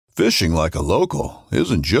Fishing like a local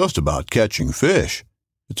isn't just about catching fish.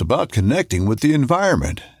 It's about connecting with the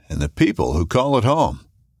environment and the people who call it home.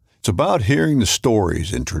 It's about hearing the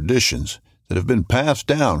stories and traditions that have been passed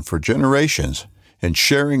down for generations and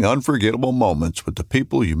sharing unforgettable moments with the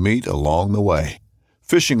people you meet along the way.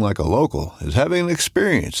 Fishing like a local is having an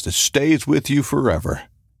experience that stays with you forever.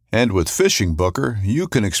 And with Fishing Booker, you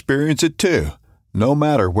can experience it too, no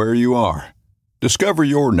matter where you are. Discover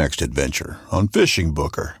your next adventure on Fishing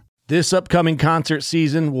Booker. This upcoming concert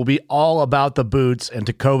season will be all about the boots, and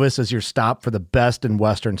Tecovas is your stop for the best in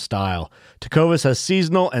Western style. Tecovas has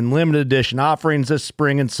seasonal and limited edition offerings this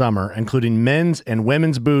spring and summer, including men's and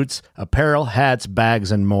women's boots, apparel, hats,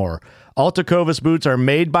 bags, and more. All Tecovas boots are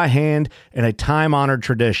made by hand in a time-honored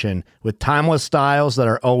tradition with timeless styles that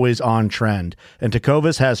are always on trend. And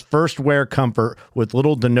Tecovas has first wear comfort with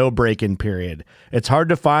little to no break-in period. It's hard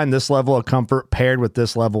to find this level of comfort paired with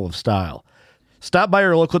this level of style. Stop by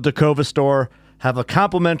your local Tecovas store, have a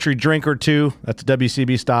complimentary drink or two, that's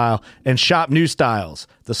WCB style, and shop new styles.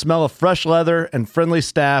 The smell of fresh leather and friendly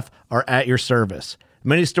staff are at your service.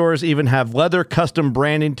 Many stores even have leather custom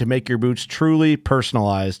branding to make your boots truly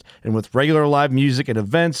personalized. And with regular live music and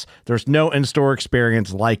events, there's no in-store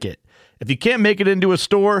experience like it. If you can't make it into a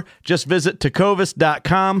store, just visit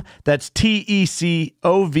tecovas.com. That's TECOVAS.com.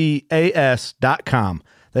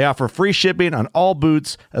 They offer free shipping on all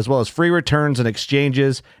boots, as well as free returns and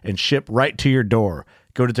exchanges, and ship right to your door.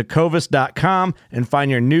 Go to tecovas.com and find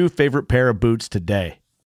your new favorite pair of boots today.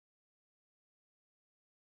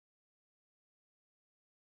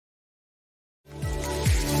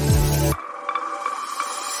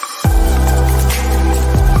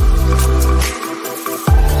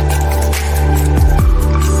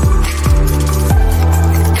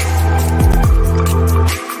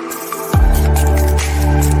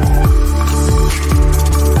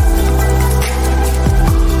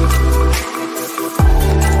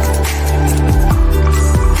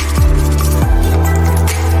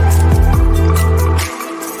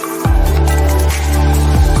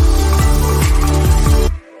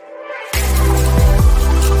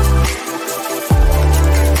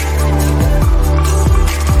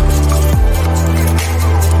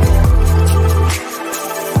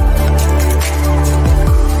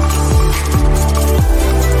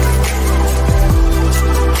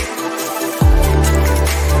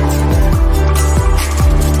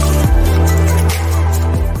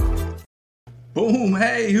 Boom,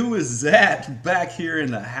 hey, who is that? Back here in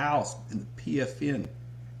the house, in the PFN,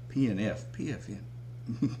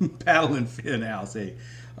 Paddle and Fin house. Hey,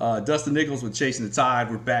 Dustin Nichols with Chasing the Tide.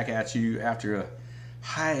 We're back at you after a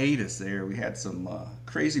hiatus there. We had some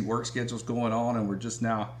crazy work schedules going on, and we're just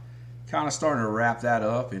now kind of starting to wrap that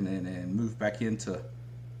up and move back into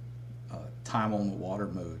time on the water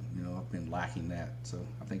mode. You know, I've been lacking that. So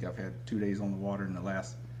I think I've had 2 days on the water in the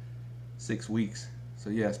last 6 weeks. So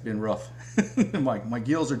yeah, it's been rough. my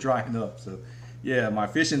gills are drying up. So yeah, my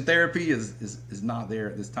fishing therapy is not there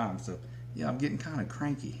at this time. So yeah, I'm getting kind of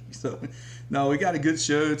cranky. So no, we got a good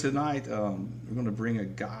show tonight. We're going to bring a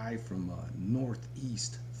guy from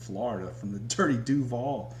Northeast Florida, from the Dirty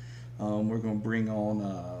Duval. We're going to bring on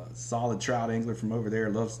a solid trout angler from over there.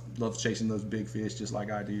 Loves chasing those big fish just like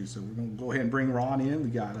I do. So we're going to go ahead and bring Ron in. We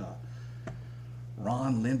got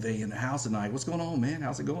Ron Lendvay in the house tonight. What's going on, man?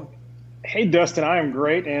 How's it going? Hey, Dustin, I am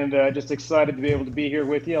great, and just excited to be able to be here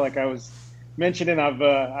with you. Like I was mentioning,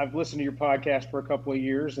 I've listened to your podcast for a couple of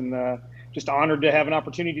years, and just honored to have an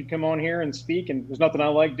opportunity to come on here and speak. And there's nothing I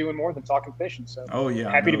like doing more than talking fishing. So oh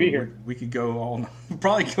yeah, happy to be here. We could go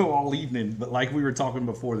probably go all evening, but like we were talking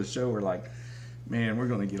before the show, we're like, man, we're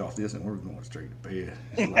going to get off this and we're going straight to bed.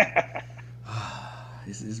 It's like,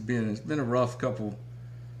 it's been a rough couple,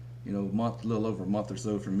 a little over a month or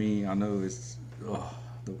so for me. I know it's.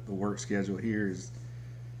 The work schedule here is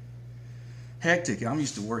hectic. I'm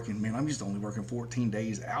used to only working 14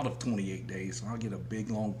 days out of 28 days. So I'll get a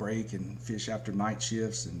big long break and fish after night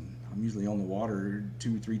shifts, and I'm usually on the water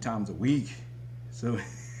 2-3 times a week. So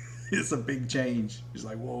it's a big change. It's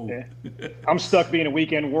like, whoa. Yeah. I'm stuck being a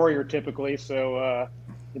weekend warrior typically. So,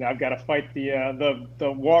 I've got to fight the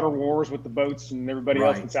water wars with the boats and everybody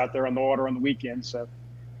else that's out there on the water on the weekend. So.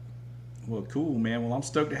 Well, cool, man. Well, I'm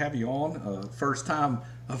stoked to have you on. First time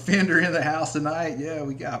offender in the house tonight. Yeah,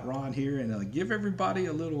 we got Ron here. And give everybody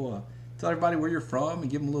a little, tell everybody where you're from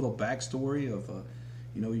and give them a little backstory of,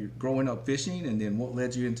 you're growing up fishing and then what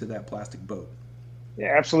led you into that plastic boat.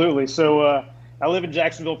 Yeah, absolutely. So I live in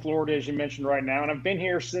Jacksonville, Florida, as you mentioned right now. And I've been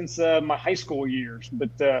here since my high school years,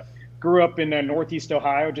 but grew up in Northeast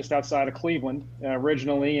Ohio, just outside of Cleveland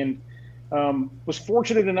originally. And was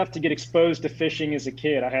fortunate enough to get exposed to fishing as a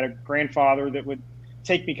kid. I had a grandfather that would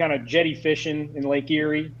take me kind of jetty fishing in Lake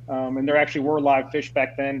Erie. And there actually were live fish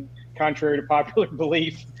back then, contrary to popular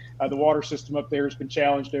belief. The water system up there has been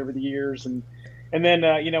challenged over the years. And then,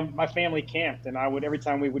 my family camped, and every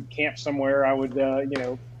time we would camp somewhere, I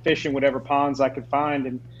would, fish in whatever ponds I could find.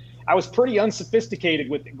 And I was pretty unsophisticated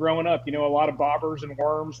with it growing up, a lot of bobbers and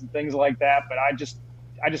worms and things like that. But I just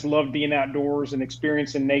loved being outdoors and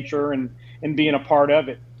experiencing nature and being a part of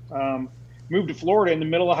it. Moved to Florida in the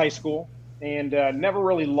middle of high school, and never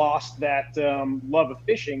really lost that love of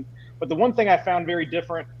fishing. But the one thing I found very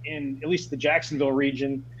different in at least the Jacksonville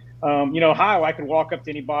region, Ohio, I could walk up to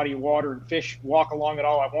any body of water and fish, walk along it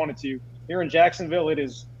all I wanted to. Here in Jacksonville, it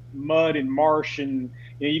is mud and marsh, and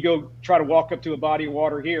you go try to walk up to a body of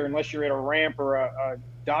water here, unless you're at a ramp or a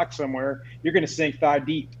dock somewhere, you're going to sink thigh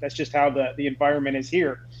deep. That's just how the environment is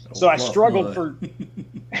here. So I struggled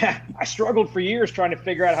I struggled for years trying to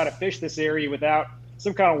figure out how to fish this area without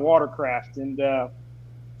some kind of watercraft, and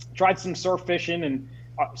tried some surf fishing, and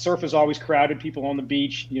surf is always crowded, people on the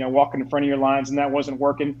beach, walking in front of your lines, and that wasn't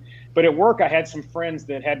working. But at work, I had some friends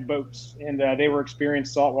that had boats, and they were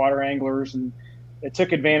experienced saltwater anglers, and it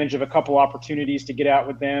took advantage of a couple opportunities to get out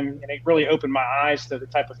with them. And it really opened my eyes to the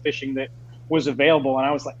type of fishing that was available. And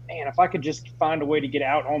I was like, man, if I could just find a way to get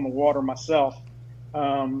out on the water myself.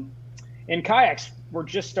 And kayaks were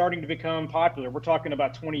just starting to become popular. We're talking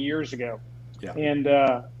about 20 years ago. Yeah. And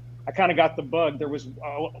I kind of got the bug. There was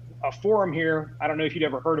a forum here. I don't know if you'd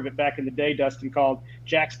ever heard of it back in the day, Dustin, called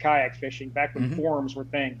Jack's Kayak Fishing, back when forums were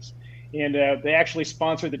things. And they actually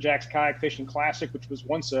sponsored the Jack's Kayak Fishing Classic, which was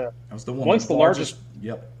once the largest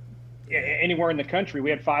anywhere in the country. We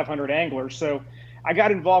had 500 anglers. So I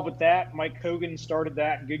got involved with that. Mike Hogan started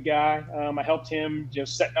that, good guy. I helped him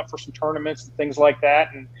setting up for some tournaments and things like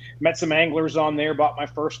that, and met some anglers on there, bought my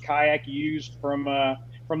first kayak used from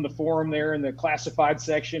the forum there in the classified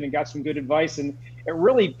section, and got some good advice. And it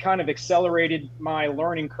really kind of accelerated my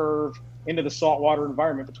learning curve into the saltwater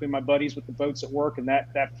environment between my buddies with the boats at work and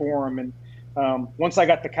that forum. And once I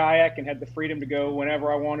got the kayak and had the freedom to go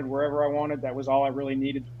whenever I wanted, wherever I wanted, that was all I really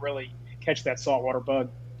needed to really catch that saltwater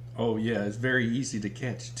bug. Oh yeah, it's very easy to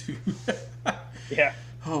catch too. Yeah.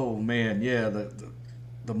 Oh man, yeah.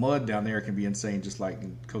 The mud down there can be insane, just like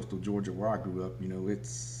in coastal Georgia where I grew up.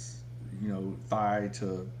 It's thigh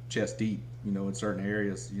to chest deep. In certain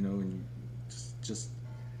areas. And you just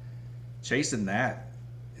chasing that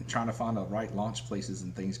and trying to find the right launch places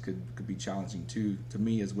and things could be challenging too, to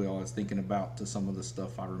me as well. As thinking about to some of the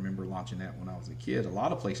stuff I remember launching at when I was a kid. A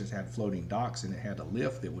lot of places had floating docks, and it had a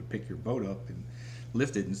lift that would pick your boat up and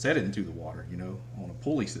lift it and set it into the water, on a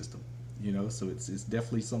pulley system, so it's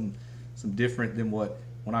definitely some different than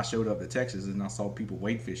when I showed up to Texas and I saw people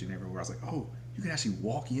wade fishing everywhere. I was like, oh, you can actually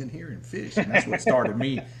walk in here and fish. And that's what started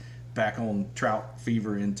me back on trout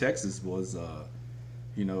fever in Texas was,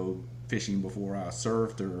 fishing before I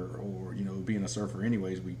surfed or being a surfer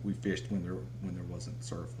anyways. We fished when there wasn't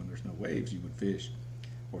surf, when there's no waves, you would fish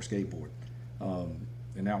or skateboard.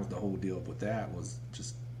 And that was the whole deal with that, was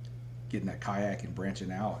just getting that kayak and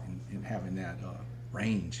branching out and having that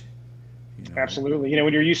range. Absolutely.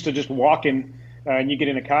 When you're used to just walking and you get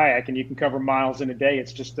in a kayak and you can cover miles in a day,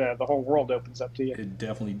 it's just the whole world opens up to you. It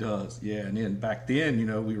definitely does. Yeah. And then back then,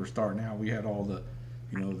 we were starting out, we had all the,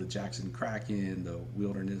 the Jackson Kraken, the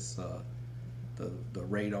Wilderness, the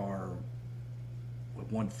Radar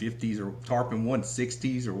 150s or Tarpon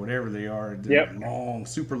 160s or whatever they are. Yep. Long,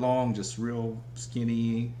 super long, just real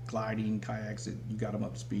skinny gliding kayaks that you got them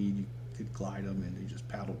up to speed. You could glide them and they just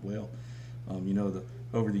paddled well.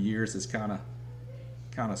 Over the years it's kind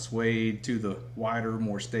of swayed to the wider,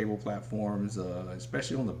 more stable platforms,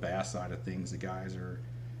 especially on the bass side of things. The guys are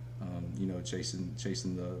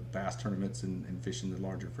chasing the bass tournaments and fishing the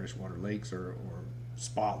larger freshwater lakes or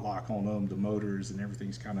spot lock on them, the motors and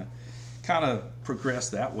everything's kind of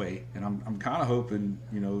progressed that way. And I'm kind of hoping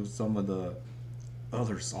some of the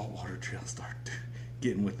other saltwater trails start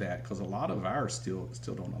getting with that, because a lot of ours still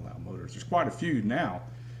don't allow motors. There's quite a few now,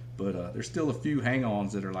 but there's still a few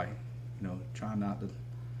hang-ons that are like trying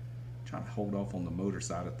to hold off on the motor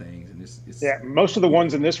side of things. And it's most of the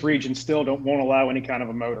ones in this region still won't allow any kind of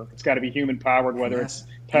a motor. It's got to be human powered, whether it's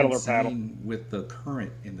pedal or paddle. With the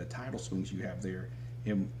current and the tidal swings you have there,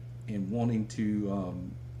 and wanting to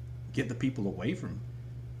get the people away from,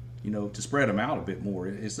 to spread them out a bit more.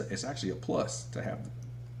 It's actually a plus to have,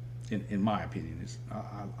 in my opinion.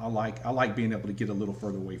 I like being able to get a little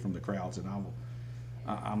further away from the crowds, and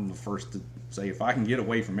I'm the first to say, if I can get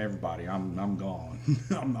away from everybody, I'm gone.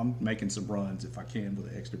 I'm making some runs if I can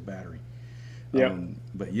with an extra battery. Yeah.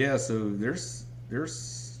 But yeah, so there's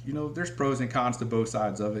pros and cons to both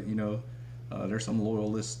sides of it. There's some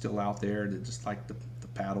loyalists still out there that just like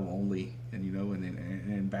paddle only, and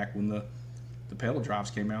and back when the pedal drives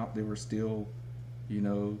came out, they were still,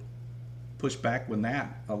 pushed back when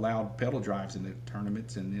that allowed pedal drives in the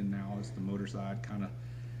tournaments, and then now it's the motor side kind of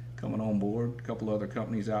coming on board. A couple other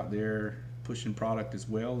companies out there pushing product as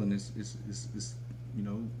well, and it's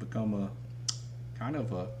become a kind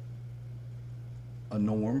of a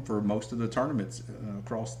norm for most of the tournaments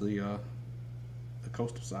across the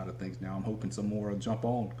coastal side of things. Now I'm hoping some more will jump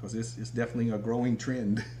on, because it's definitely a growing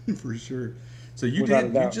trend for sure. So you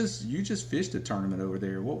just fished a tournament over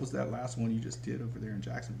there. What was that last one you just did over there in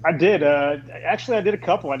Jacksonville? I did. Actually, I did a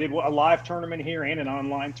couple. I did a live tournament here and an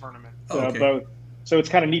online tournament. Okay. Both. So it's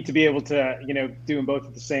kind of neat to be able to, do them both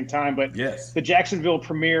at the same time. But yes, the Jacksonville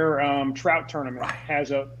Premier Trout Tournament right.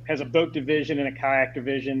 has a boat division and a kayak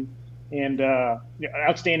division, and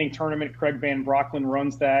outstanding tournament. Craig Van Brocklin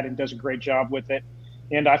runs that and does a great job with it.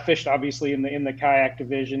 And I fished obviously in the kayak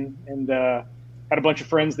division, and had a bunch of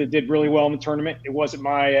friends that did really well in the tournament. It wasn't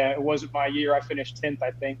my year. I finished 10th,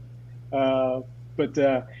 I think. But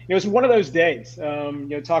it was one of those days.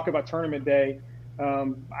 Talk about tournament day.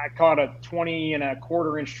 I caught a 20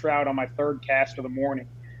 1/4 inch trout on my third cast of the morning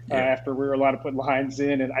after we were allowed to put lines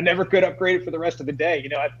in, and I never could upgrade it for the rest of the day.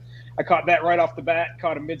 I caught that right off the bat,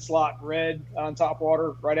 caught a mid-slot red on top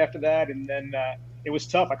water right after that, and then it was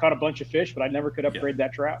tough. I caught a bunch of fish, but I never could upgrade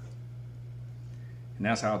that trout. And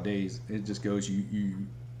that's how it just goes. You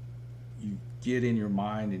get in your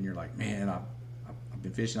mind, and you're like, man, I've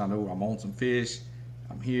been fishing. I know I'm on some fish.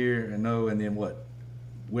 I'm here, and then what?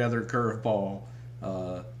 Weather curveball.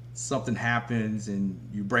 Something happens, and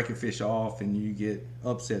you break a fish off, and you get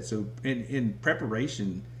upset. So in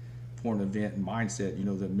preparation for an event and mindset,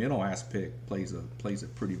 the mental aspect plays a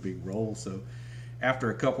pretty big role. So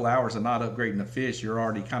after a couple hours of not upgrading a fish, you're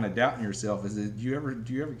already kind of doubting yourself. Do you ever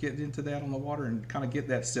get into that on the water and kind of get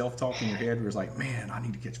that self-talk in your head where it's like, man, I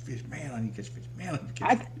need to catch fish. Man, I need to catch fish. Man, I need to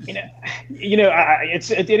catch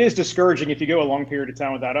fish. It is discouraging if you go a long period of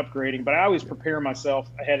time without upgrading, but I always prepare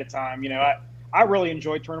myself ahead of time. I really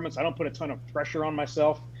enjoy tournaments. I don't put a ton of pressure on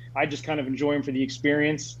myself. I just kind of enjoy them for the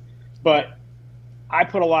experience, but I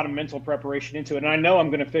put a lot of mental preparation into it, and I know I'm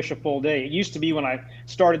going to fish a full day. It used to be when I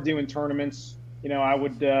started doing tournaments, I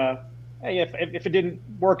would, if it didn't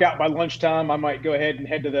work out by lunchtime, I might go ahead and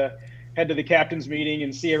head to the captain's meeting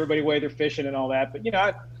and see everybody where they're fishing and all that. But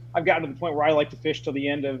I've gotten to the point where I like to fish till the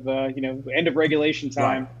end of end of regulation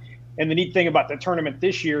time. Right. And the neat thing about the tournament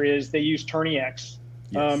this year is they use TourneyX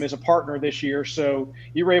as a partner this year, so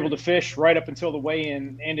you were able to fish right up until the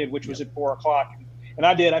weigh-in ended, which was at 4:00. And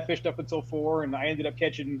I fished up until 4, and I ended up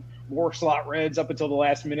catching more slot reds up until the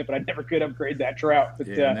last minute, but I never could upgrade that trout. But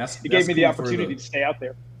it gave me the opportunity to stay out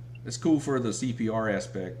there. It's cool for the CPR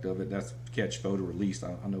aspect of it. That's catch, photo, release.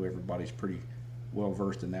 I know everybody's pretty well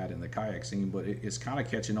versed in that in the kayak scene, but it's kind of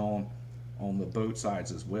catching on the boat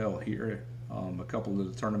sides as well. Here, a couple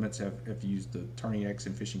of the tournaments have used the TourneyX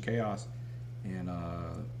and Fishing Chaos, and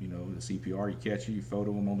the CPR, you catch you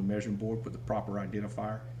photo them on the measuring board with the proper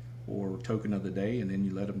identifier or token of the day, and then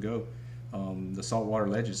you let them go. The Saltwater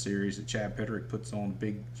Legends series that Chad Petterick puts on, a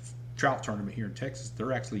big trout tournament here in Texas,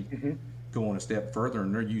 they're actually going a step further,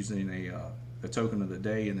 and they're using a token of the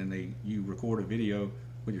day, and then you record a video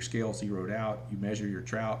with your scale zeroed out, you measure your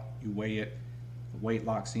trout, you weigh it, the weight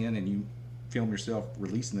locks in, and you film yourself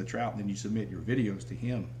releasing the trout, and then you submit your videos to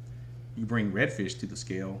him. You bring redfish to the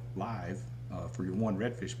scale live for your one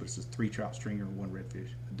redfish, but it's a 3 trout stringer and 1 redfish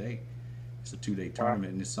a day. It's a 2-day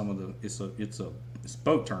tournament, and it's a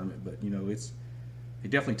boat tournament, but they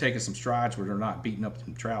definitely taking some strides where they're not beating up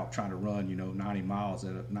some trout trying to run 90 miles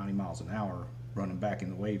an hour, running back in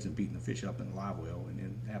the waves and beating the fish up in the live well, and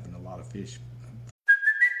then having a lot of fish.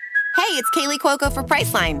 Hey, it's Kaylee Cuoco for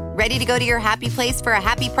Priceline. Ready to go to your happy place for a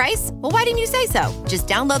happy price? Well, why didn't you say so? Just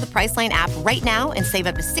download the Priceline app right now and save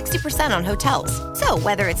up to 60% on hotels. So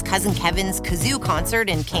whether it's Cousin Kevin's Kazoo Concert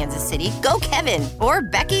in Kansas City, go Kevin, or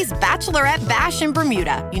Becky's Bachelorette Bash in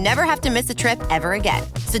Bermuda, you never have to miss a trip ever again.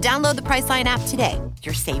 So download the Priceline app today.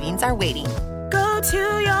 Your savings are waiting. Go to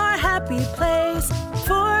your happy place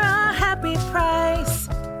for a happy price.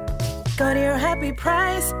 Go to your happy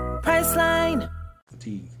price, Priceline.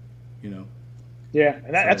 Fatigue. Yeah,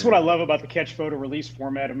 and that's what I love about the catch, photo, release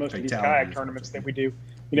format of most of these kayak tournaments that we do.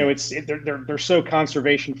 They're so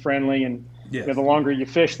conservation friendly, and the longer you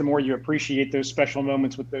fish, the more you appreciate those special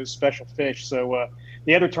moments with those special fish. So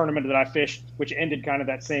the other tournament that I fished, which ended kind of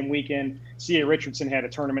that same weekend, C.A. Richardson had a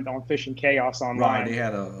tournament on Fishing Chaos online. Right, they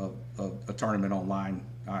had a tournament online.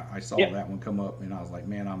 I saw that one come up, and I was like,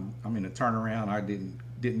 man, I'm in a turnaround. I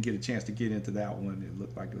didn't get a chance to get into that one. It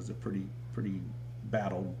looked like it was a pretty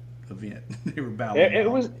battled event. They were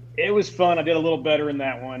battling. It was fun. I did a little better in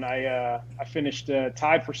that one. I finished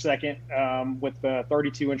tied for second with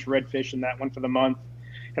 32-inch redfish in that one for the month.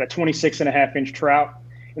 Had a 26.5-inch trout.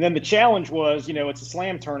 And then the challenge was, it's a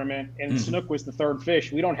slam tournament, and snook was the third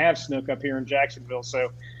fish. We don't have snook up here in Jacksonville,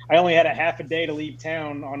 so I only had a half a day to leave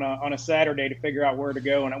town on a Saturday to figure out where to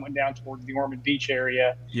go, and I went down towards the Ormond Beach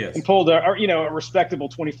area and pulled a respectable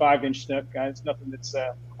 25-inch snook. It's nothing that's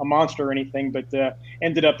a monster or anything, but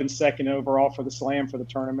ended up in second overall for the slam for the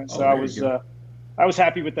tournament. So I was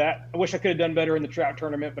happy with that. I wish I could have done better in the trout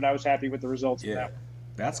tournament, but I was happy with the results of that.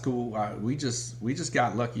 That's cool. We just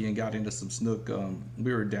got lucky and got into some snook.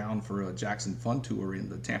 We were down for a Jackson Fun Tour in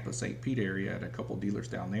the Tampa St. Pete area at a couple of dealers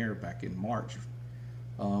down there back in March.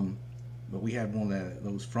 But we had one of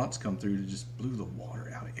those fronts come through that just blew the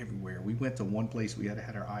water out everywhere. We went to one place we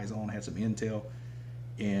had our eyes on, had some intel,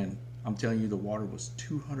 and I'm telling you, the water was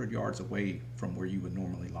 200 yards away from where you would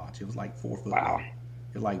normally launch. It was like 4 foot long.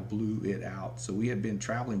 It like blew it out. So we had been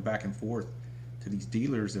traveling back and forth to these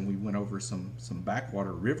dealers, and we went over some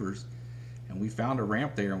backwater rivers, and we found a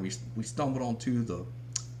ramp there, and we stumbled onto the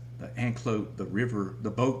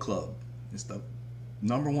boat club. It's the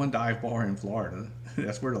 #1 dive bar in Florida.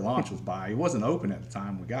 That's where the launch was by. It wasn't open at the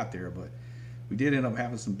time we got there, but we did end up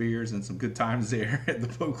having some beers and some good times there at the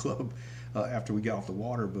boat club after we got off the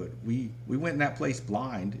water. But we went in that place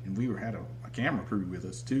blind, and we had a camera crew with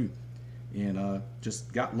us too, and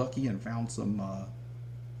just got lucky and found some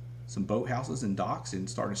boat houses and docks, and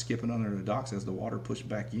started skipping under the docks as the water pushed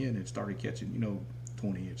back in, and started catching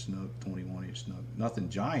 20-inch snook, 21-inch snook. Nothing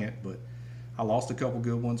giant, but I lost a couple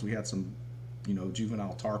good ones. We had some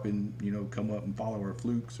juvenile tarpon come up and follow our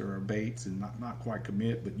flukes or our baits and not quite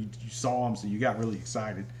commit, but you saw them, so you got really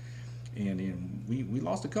excited. And then we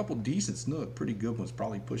lost a couple decent snook, pretty good ones,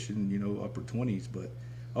 probably pushing upper 20s. But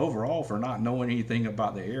overall, for not knowing anything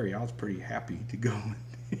about the area, I was pretty happy to go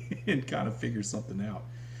and kind of figure something out.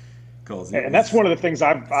 And that's one of the things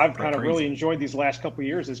I've kind of really enjoyed these last couple of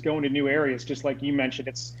years, is going to new areas. Just like you mentioned,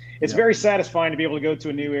 it's very satisfying to be able to go to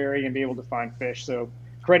a new area and be able to find fish. So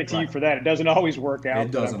credit to you for that. It doesn't always work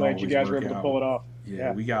out, but I'm glad you guys were able to pull it off.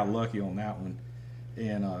 Yeah, we got lucky on that one.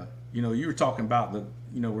 And you were talking about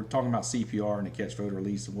we're talking about CPR and the catch, photo,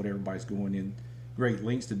 release, and what everybody's going in great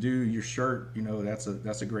lengths to do. Your shirt, that's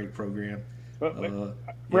a great program.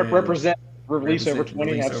 Represent release over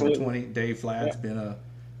 20. Release absolutely. Over 20. Dave Flatt's been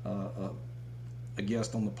a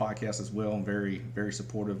guest on the podcast as well, and very, very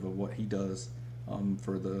supportive of what he does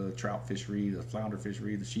for the trout fishery, the flounder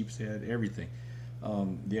fishery, the sheep's head, everything.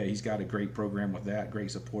 He's got a great program with that,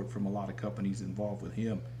 great support from a lot of companies involved with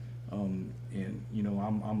him. And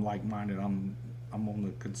I'm like-minded. I'm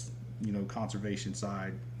on the conservation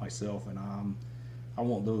side myself, and I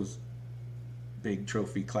want those big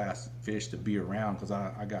trophy class fish to be around, because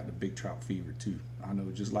I got the big trout fever too. I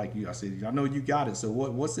know, just like you, I said, I know you got it. So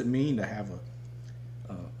what's it mean to have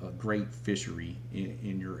a great fishery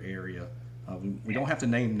in your area? We don't have to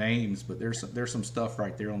name names, but there's some stuff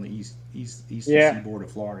right there on the east seaboard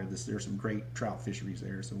of Florida. There's some great trout fisheries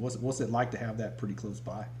there. So what's it like to have that pretty close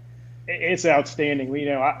by? It's outstanding.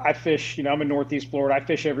 I fish. I'm in Northeast Florida. I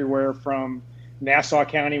fish everywhere from Nassau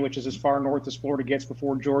County, which is as far north as Florida gets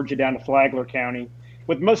before Georgia, down to Flagler County,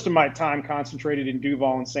 with most of my time concentrated in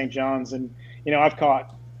Duval and St. John's. And I've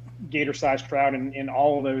caught gator-sized trout in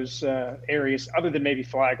all of those areas, other than maybe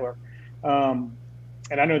Flagler.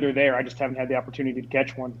 And I know they're there. I just haven't had the opportunity to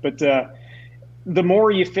catch one. But the more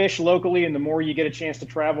you fish locally and the more you get a chance to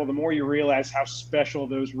travel, the more you realize how special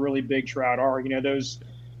those really big trout are.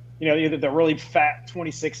 Either the really fat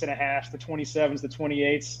 26.5s, the 27s, the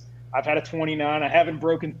 28s. I've had a 29. I haven't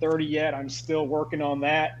broken 30 yet. I'm still working on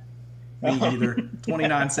that. Me either.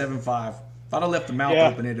 29.75. If I'd have left the mouth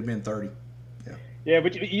open, it'd have been 30. Yeah,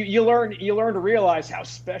 but you learn to realize how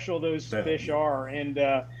special those fish are, and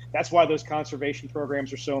that's why those conservation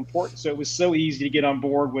programs are so important. So it was so easy to get on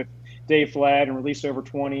board with Dave Flatt and Release Over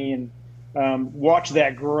 20 and watch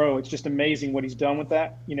that grow. It's just amazing what he's done with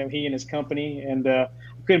that, he and his company, and I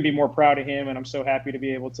couldn't be more proud of him, and I'm so happy to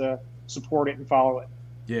be able to support it and follow it.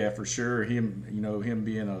 Yeah, for sure. Him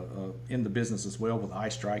being in the business as well with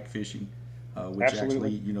Ice Strike Fishing, which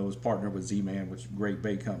Absolutely. actually, is partnered with Z-Man, which great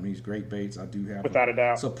bait companies, great baits. I do have without a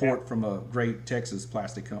doubt support from a great Texas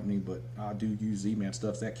plastic company, but I do use Z-Man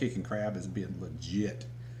stuff. That kicking crab has been legit.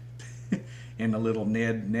 And the little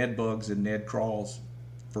Ned bugs and Ned crawls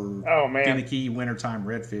for finicky wintertime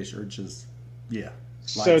redfish are just,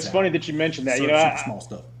 So it's funny that you mentioned that. Super small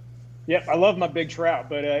stuff. Yep, I love my big trout,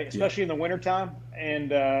 but especially in the wintertime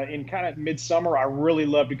and in kind of midsummer, I really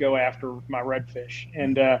love to go after my redfish.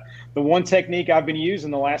 And the one technique I've been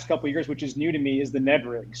using the last couple of years, which is new to me, is the Ned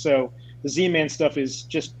rig. So the Z-Man stuff is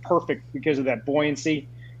just perfect because of that buoyancy.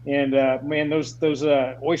 And man, those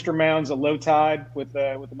oyster mounds at low tide with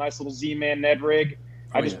a nice little Z-Man Ned rig,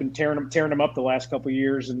 I've just been tearing them up the last couple of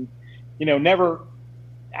years, and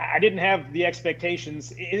I didn't have the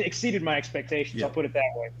expectations. It exceeded my expectations. I'll put it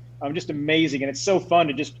that way. Just amazing, and it's so fun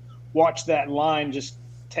to just watch that line just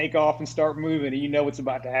take off and start moving, and you know what's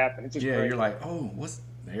about to happen. It's just great. You're like, oh,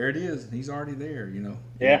 there it is. He's already there.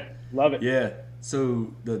 Yeah, love it. Yeah.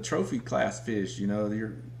 So the trophy class fish,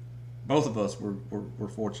 both of us were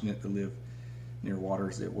fortunate to live near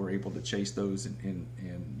waters that were able to chase those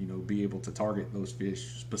and be able to target those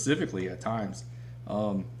fish specifically at times.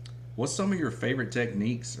 What's some of your favorite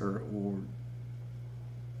techniques or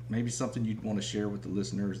maybe something you'd want to share with the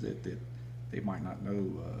listeners that they might not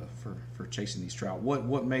know for chasing these trout?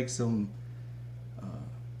 What makes them,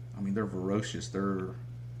 they're ferocious. They're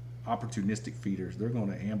opportunistic feeders. They're going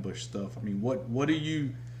to ambush stuff. What do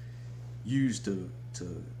you use to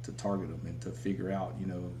target them and to figure out,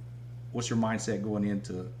 what's your mindset going in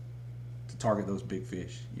to target those big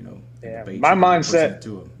fish, my mindset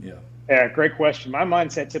to them? Yeah, great question. My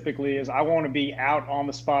mindset typically is I want to be out on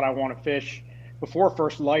the spot I want to fish before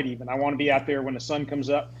first light even. I want to be out there when the sun comes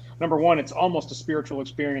up. Number one, it's almost a spiritual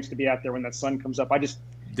experience to be out there when that sun comes up. I just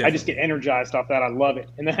get energized off that. I love it.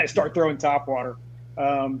 And then I start throwing topwater.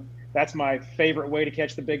 That's my favorite way to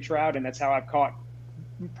catch the big trout, and that's how I've caught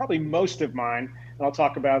probably most of mine. And I'll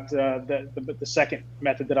talk about the second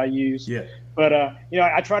method that I use. Yeah. But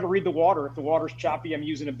I try to read the water. If the water's choppy, I'm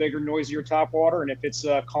using a bigger, noisier topwater, and if it's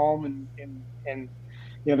calm and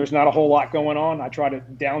there's not a whole lot going on, I try to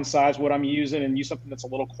downsize what I'm using and use something that's a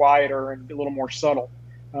little quieter and a little more subtle.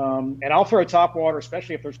 And I'll throw topwater,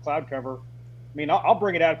 especially if there's cloud cover. I'll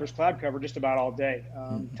bring it out if there's cloud cover just about all day.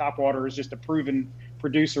 Topwater is just a proven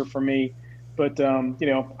producer for me. But,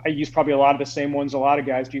 I use probably a lot of the same ones a lot of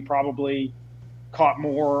guys do. Probably caught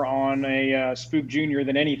more on a Spook Junior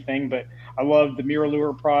than anything, but I love the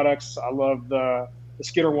MirrOlure products. I love the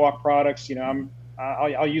Skitterwalk products.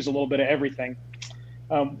 I'll use a little bit of everything.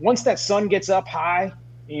 Once that sun gets up high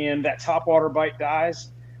and that topwater bite dies,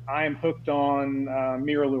 I am hooked on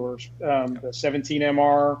MirrOlures, the 17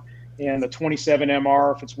 MR and the 27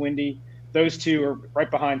 MR if it's windy. Those two are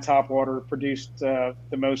right behind topwater, produced the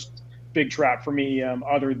most big trout for me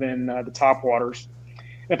other than the topwaters.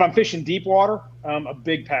 If I'm fishing deep water, a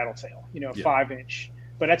big paddle tail, 5-inch.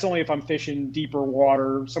 But that's only if I'm fishing deeper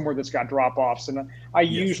water, somewhere that's got drop-offs. And I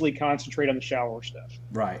usually concentrate on the shallower stuff.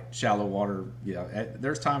 Right, shallow water. Yeah,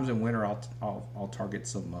 there's times in winter I'll target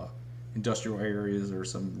some industrial areas or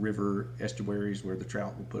some river estuaries where the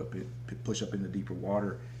trout will push up in the deeper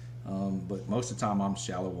water. But most of the time I'm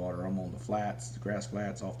shallow water. I'm on the flats, the grass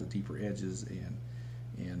flats, off the deeper edges, and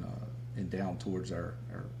down towards our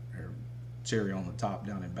cherry on the top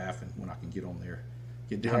down in Baffin when I can get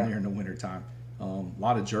down there in the wintertime. A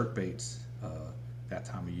lot of jerk baits that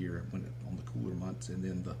time of year on the cooler months, and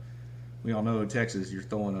then we all know in Texas you're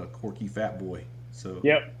throwing a corky fat boy. So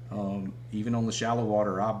even on the shallow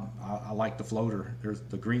water, I like the floater. There's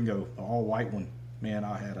the Gringo, the all white one. Man,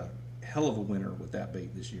 I had a hell of a winter with that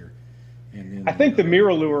bait this year. And then I think the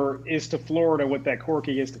MirrOlure is to Florida what that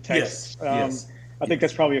corky is to Texas. Yes. I think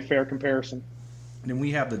that's probably a fair comparison. And then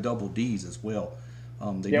we have the double D's as well.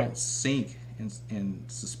 They don't sink and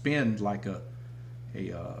suspend like a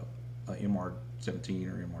MR17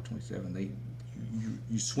 or MR27.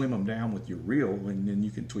 You swim them down with your reel, and then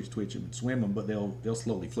you can twitch them and swim them, but they'll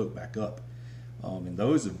slowly float back up. And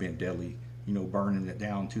those have been deadly, burning it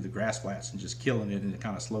down to the grass flats and just killing it, and it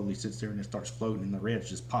kind of slowly sits there and it starts floating, and the reds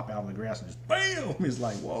just pop out of the grass and just bam! It's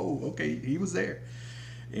like, whoa, okay, he was there.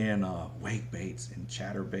 And wake baits and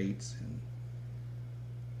chatter baits, and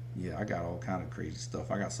I got all kind of crazy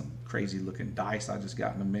stuff. I got some crazy looking dice I just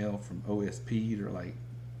got in the mail from OSP. They're like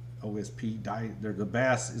OSP dice. They're the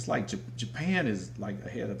bass. It's like Japan is like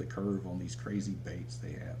ahead of the curve on these crazy baits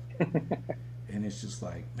they have. And it's just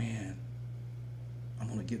like, man, I'm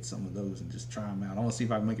gonna get some of those and just try them out. I want to see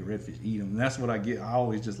if I can make a redfish eat them. And that's what I get. I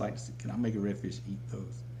always just like to see, can I make a redfish eat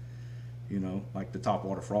those? Like the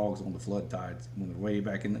topwater frogs on the flood tides when they're way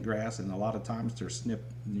back in the grass, and a lot of times they're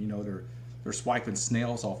they're swiping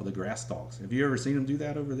snails off of the grass stalks. Have you ever seen them do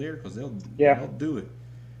that over there? Because they'll do it.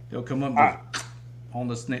 They'll come up on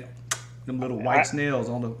the snail, them little white snails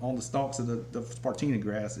on the stalks of the Spartina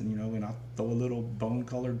grass, and I throw a little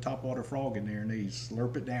bone-colored topwater frog in there, and they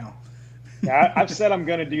slurp it down. Yeah, I've said I'm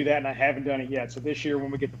going to do that, and I haven't done it yet. So this year, when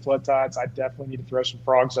we get the flood tides, I definitely need to throw some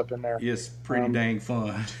frogs up in there. It's pretty dang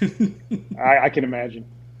fun. I can imagine.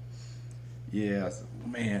 Yeah,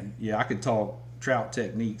 man. Yeah, I could talk trout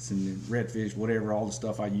techniques and redfish, whatever, all the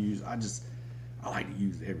stuff I use. I like to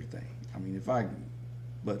use everything. I mean,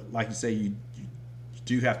 but like you say, you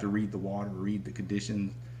do have to read the water, read the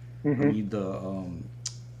conditions, read the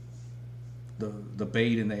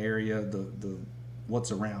bait in the area, the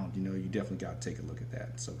what's around. You definitely got to take a look at that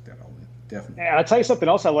and soak that all in. Definitely. Yeah, I'll tell you something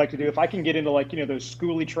else I like to do. If I can get into those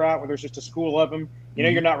schooly trout where there's just a school of them,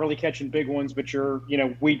 you're not really catching big ones, but you're,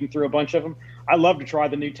 weeding through a bunch of them. I love to try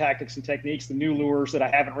the new tactics and techniques, the new lures that I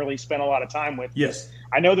haven't really spent a lot of time with. Yes.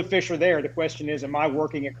 I know the fish are there. The question is, am I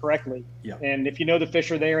working it correctly? Yeah. And if the fish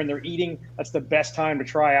are there and they're eating, that's the best time to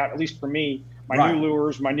try out, at least for me, my new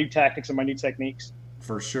lures, my new tactics, and my new techniques.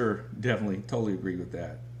 For sure. Definitely. Totally agree with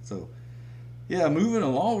that. So, yeah, moving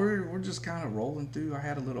along, we're just kind of rolling through. I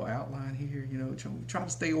had a little outline here, try to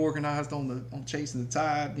stay organized on chasing the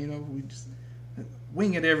tide. We just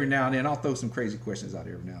wing it every now and then. I'll throw some crazy questions out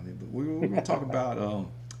every now and then, but we're going to talk about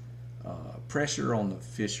pressure on the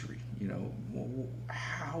fishery.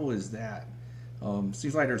 How is that?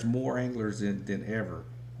 Seems like there's more anglers than ever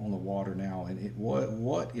on the water now, and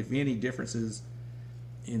what if any differences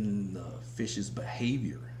in the fish's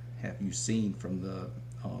behavior have you seen from the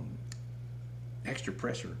extra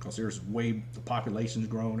pressure? Because the population's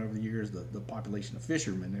grown over the years. The population of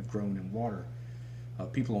fishermen have grown in water.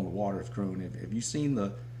 People on the water have grown. Have you seen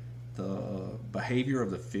the behavior of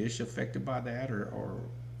the fish affected by that, or?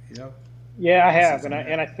 Yeah, I have, and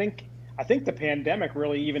I think the pandemic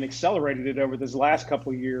really even accelerated it over this last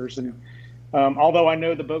couple of years. And although I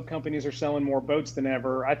know the boat companies are selling more boats than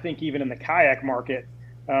ever, I think even in the kayak market,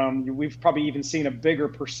 we've probably even seen a bigger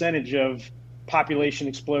percentage of population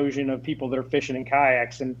explosion of people that are fishing in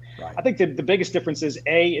kayaks. And I think the biggest difference is,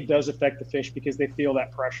 A, it does affect the fish because they feel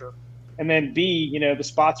that pressure. And then B, the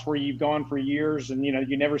spots where you've gone for years and,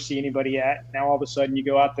 you never see anybody at, now all of a sudden you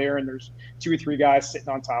go out there and there's 2 or 3 guys sitting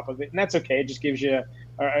on top of it. And that's okay. It just gives you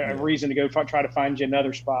a reason to go try to find you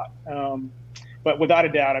another spot. But without a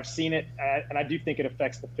doubt, I've seen it, and I do think it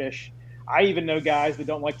affects the fish. I even know guys that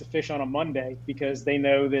don't like to fish on a Monday because they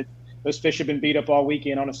know that those fish have been beat up all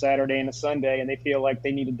weekend on a Saturday and a Sunday, and they feel like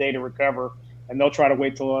they need a day to recover, and they'll try to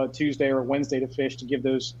wait till a Tuesday or a Wednesday to fish to give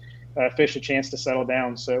those fish a chance to settle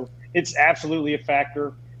down. So it's absolutely a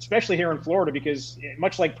factor, especially here in Florida, because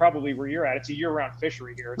much like probably where you're at, it's a year-round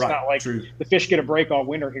fishery here. It's not like the fish get a break all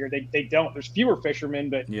winter here. They don't. There's fewer fishermen,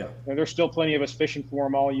 but there's still plenty of us fishing for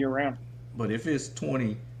them all year round. But if it's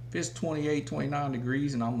 28, 29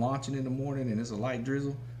 degrees and I'm launching in the morning and it's a light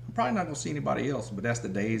drizzle, I'm probably not going to see anybody else, but that's the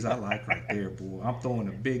days I like right there, boy. I'm throwing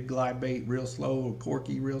a big glide bait real slow, or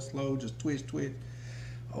corky real slow, just twitch.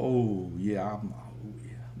 Oh, yeah.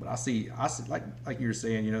 But I see like you were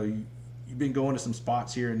saying, you've been going to some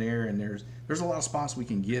spots here and there, and there's a lot of spots we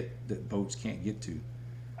can get that boats can't get to.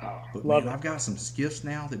 But man, I've got some skiffs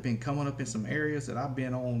now that have been coming up in some areas that I've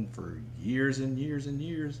been on for years and years and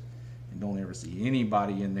years, and don't ever see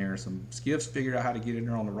anybody in there. Some skiffs figured out how to get in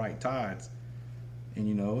there on the right tides,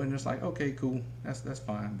 and and it's like, okay, cool, that's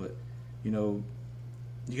fine, but you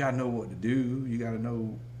got to know what to do. You got to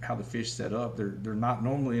know how the fish set up. They're not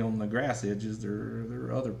normally on the grass edges.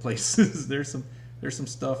 They're other places. There's some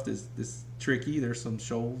stuff that's tricky. There's some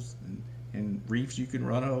shoals and reefs you can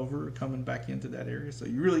run over coming back into that area. So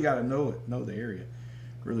you really got to know the area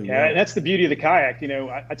really well. And that's the beauty of the kayak.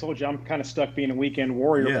 I told you I'm kind of stuck being a weekend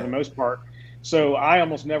warrior for the most part. So I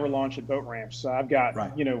almost never launch at boat ramps. So I've got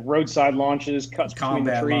roadside launches, cuts between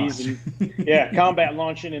the trees, and combat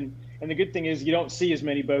launching. And the good thing is you don't see as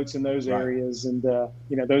many boats in those areas, and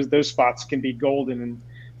those spots can be golden, and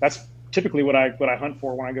that's typically what I hunt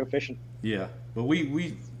for when I go fishing. Yeah, but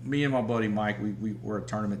me and my buddy Mike, we're a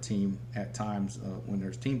tournament team at times when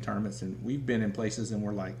there's team tournaments, and we've been in places and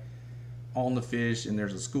we're like on the fish, and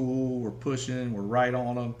there's a school, we're pushing, we're right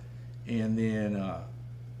on them, and then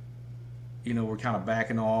we're kind of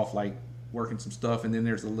backing off, like working some stuff, and then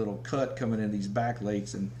there's a little cut coming in these back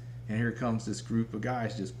lakes, and here comes this group of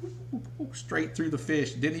guys just straight through the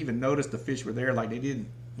fish. Didn't even notice the fish were there. Like they didn't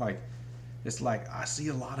it's like I see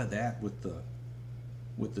a lot of that with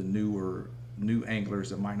the new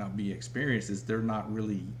anglers that might not be experienced, is they're not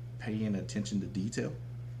really paying attention to detail.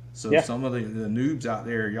 So some of the noobs out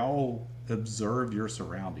there, y'all observe your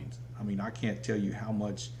surroundings. I mean, I can't tell you how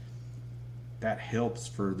much that helps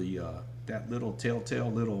for the that little telltale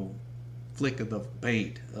little flick of the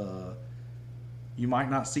bait. You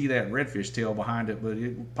might not see that redfish tail behind it, but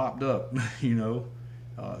it popped up,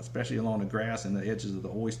 especially along the grass and the edges of the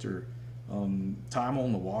oyster Time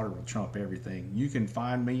on the water will trump everything. You can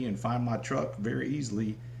find me and find my truck very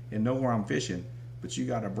easily and know where I'm fishing, but you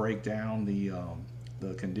got to break down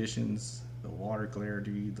the conditions, the water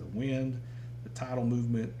clarity, the wind, the tidal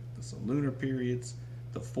movement, the lunar periods,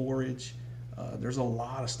 the forage. There's a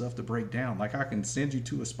lot of stuff to break down. Like I can send you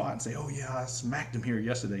to a spot and say, oh yeah, I smacked him here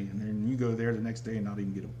yesterday, and then you go there the next day and not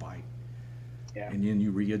even get a bite. Yeah. And then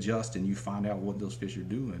you readjust and you find out what those fish are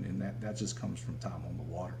doing, and that just comes from time on the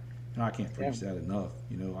water. And I can't preach that enough.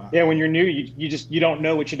 When you're new, you don't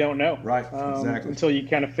know what you don't know. Right, exactly. Until you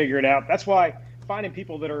kind of figure it out. That's why finding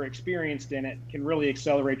people that are experienced in it can really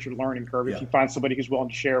accelerate your learning curve if you find somebody who's willing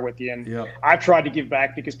to share with you. And I've tried to give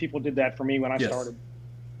back because people did that for me when I started.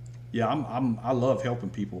 Yeah, I love helping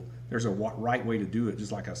people. There's a right way to do it.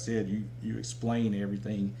 Just like I said, you explain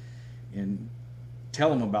everything and tell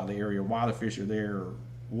them about the area, why the fish are there, or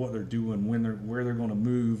what they're doing, where they're going to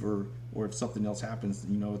move, or if something else happens,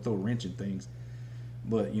 throw a wrench in things.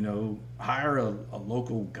 But hire a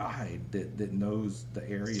local guide that knows the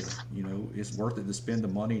area. It's worth it to spend the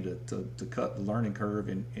money to cut the learning curve,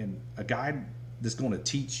 and a guide that's going to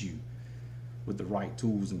teach you with the right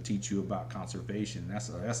tools and teach you about conservation.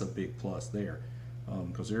 That's a big plus there,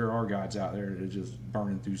 because there are guides out there that are just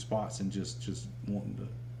burning through spots and just wanting to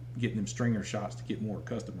get them stringer shots to get more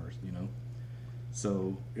customers.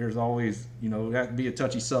 So there's always that'd be a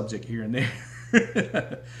touchy subject here and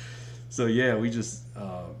there. So yeah, we just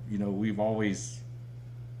I'll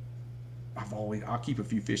keep a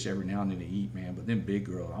few fish every now and then to eat, man. But then big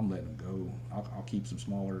girl, I'm letting them go. I'll keep some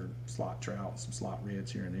smaller slot trout, some slot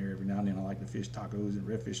reds here and there. Every now and then I like to fish tacos and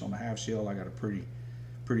redfish on the half shell. I got a pretty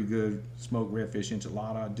good smoked redfish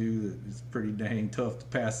enchilada I do. It's pretty dang tough to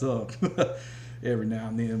pass up every now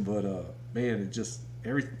and then. But man, it just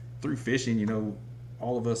through fishing,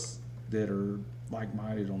 all of us that are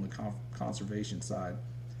like-minded on the conservation side.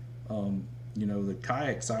 The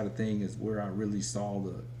kayak side of thing is where I really saw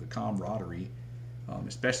the camaraderie,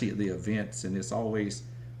 especially at the events. And it's always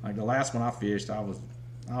like the last one I fished, I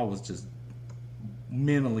was just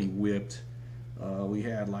mentally whipped. We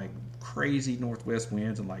had like crazy northwest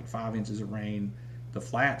winds and like 5 inches of rain. The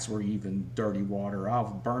flats were even dirty water. I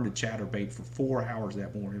burned a chatterbait for 4 hours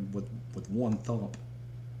that morning with one thump,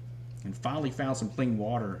 and finally found some clean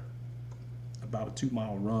water about a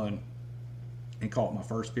 2-mile run, and caught my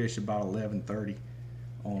first fish about 11:30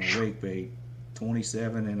 on a wake bait,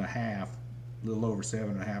 27 and a half, a little over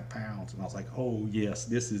 7.5 pounds. And I was like, oh yes,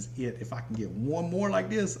 this is it. If I can get one more like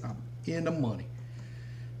this, I'm in the money.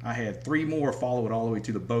 I had 3 more follow it all the way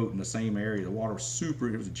to the boat in the same area. The water was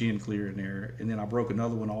it was a gin clear in there. And then I broke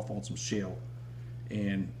another one off on some shell.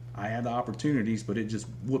 And I had the opportunities, but it just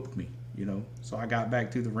whooped me, So I got back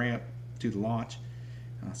to the ramp, to the launch,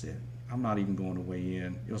 and I said, I'm not even going to weigh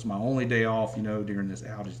in. It was my only day off, during this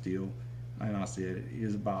outage deal. And I said, it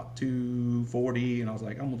was about 2:40, and I was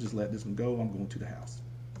like, I'm going to just let this one go. I'm going to the house.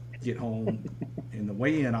 Get home. And the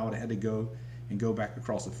weigh-in, I would have had to go back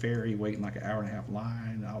across the ferry, waiting like an hour-and-a-half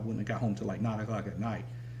line. I wouldn't have got home till like 9 o'clock at night.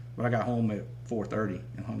 But I got home at 4:30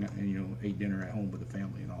 and hung out and, ate dinner at home with the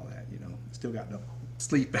family and all that, Still got to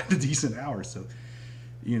sleep at a decent hour. So,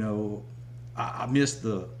 I missed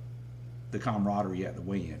the camaraderie at the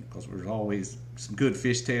weigh-in, because there's always some good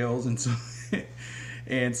fish tales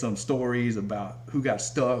and some stories about who got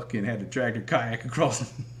stuck and had to drag their kayak across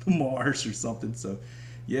the marsh or something. So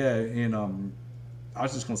yeah, and I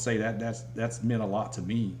was just gonna say that's meant a lot to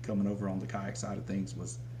me coming over on the kayak side of things,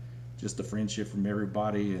 was just the friendship from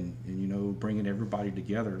everybody and bringing everybody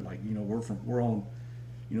together. Like we're on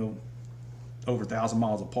over 1,000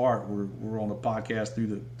 miles apart. We're on a podcast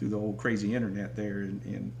through the old crazy internet there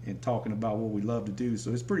and talking about what we love to do.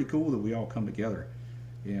 So it's pretty cool that we all come together,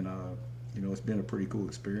 and it's been a pretty cool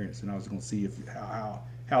experience. And I was going to see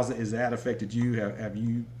has that affected you?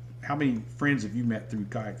 How many friends have you met through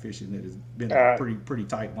kayak fishing that has been a pretty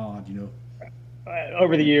tight bond?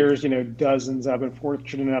 Over the years, dozens I've been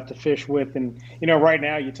fortunate enough to fish with. And, right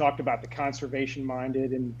now you talked about the conservation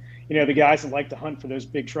minded and, the guys that like to hunt for those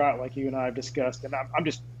big trout like you and I have discussed. And I'm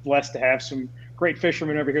just blessed to have some great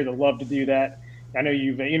fishermen over here that love to do that. I know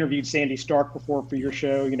you've interviewed Sandy Stark before for your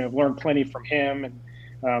show. I've learned plenty from him.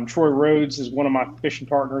 And Troy Rhodes is one of my fishing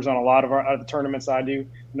partners on a lot of the tournaments I do.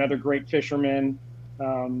 Another great fisherman.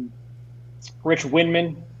 Rich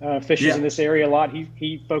Winman fishes in this area a lot.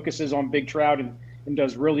 He focuses on big trout and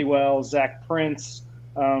does really well. Zach Prince,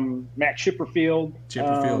 Matt Chipperfield,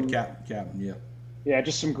 Captain, yeah,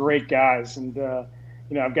 just some great guys. And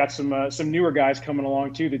I've got some newer guys coming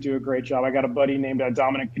along too that do a great job. I got a buddy named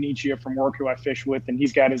Dominic Panicia from work who I fish with, and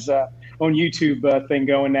he's got his own YouTube thing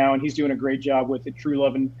going now, and he's doing a great job with it, True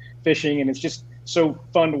Loving Fishing. And it's just so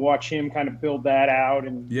fun to watch him kind of build that out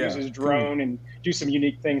and use his drone cool. and do some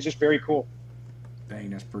unique things. Just very cool. Dang,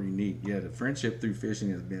 that's pretty neat. Yeah, the friendship through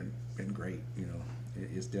fishing has been great.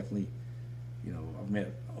 It's definitely, I've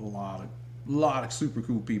met a lot of super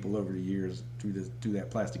cool people over the years through that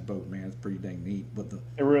plastic boat, man. It's pretty dang neat. But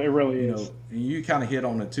it really is. And you kind of hit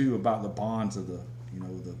on it too about the bonds of the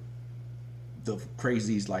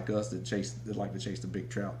crazies like us that like to chase the big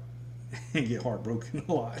trout and get heartbroken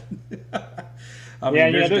a lot. I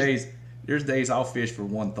mean, there's days I'll fish for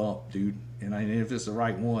one thump, dude. And if it's the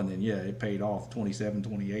right one, then yeah, it paid off 27,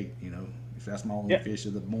 28. If that's my only fish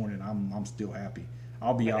of the morning, I'm still happy.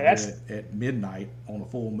 I'll be out there at midnight on a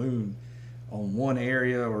full moon on one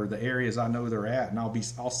area or the areas I know they're at, and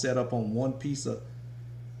I'll set up on one piece of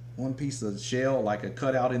shell, like a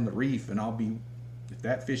cutout in the reef, and if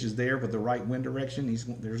that fish is there with the right wind direction,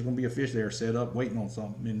 there's going to be a fish there set up waiting on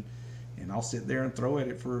something, and I'll sit there and throw at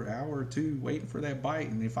it for an hour or two waiting for that bite.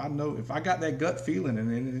 And if I got that gut feeling,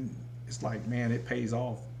 and then it's like, man, it pays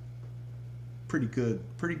off pretty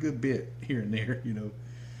good bit here and there,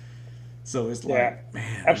 So it's like,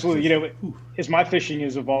 man, absolutely. As my fishing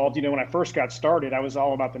has evolved, when I first got started, I was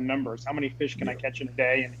all about the numbers. How many fish can I catch in a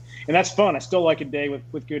day? And that's fun. I still like a day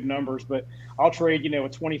with good numbers, but I'll trade, a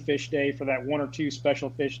 20 fish day for that 1 or 2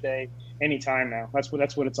 special fish day anytime now. That's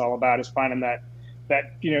what it's all about, is finding that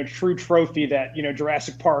true trophy, that,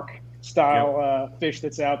 Jurassic Park style fish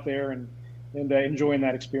that's out there and enjoying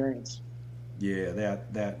that experience. Yeah,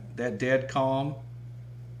 that dead calm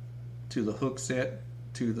to the hook set,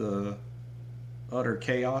 to the utter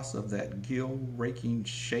chaos of that gill raking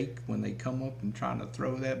shake when they come up and trying to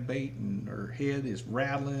throw that bait, and their head is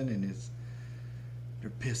rattling and they're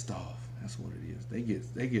pissed off. That's what it is.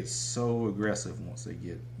 They get so aggressive once they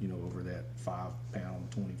get over that 5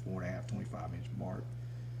 pound, 24.5, 25 inch mark.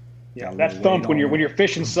 Yeah, that thump when you're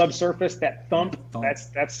fishing subsurface, that thump.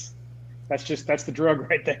 That's the drug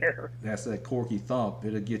right there. That's that corky thump.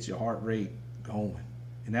 It'll get your heart rate going.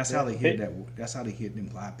 And that's how they hit that's how they hit them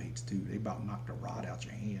glide baits too. They about knocked the rod out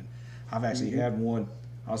your hand. I've actually had one.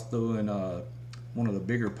 I was throwing one of the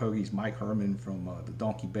bigger pogies, Mike Herman from the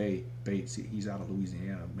Donkey Bay Baits. He's out of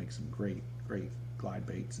Louisiana, makes some great glide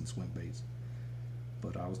baits and swim baits.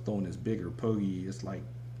 But I was throwing this bigger pogie. It's like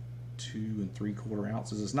 2 3/4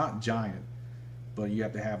 ounces. It's not giant, but you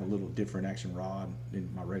have to have a little different action rod than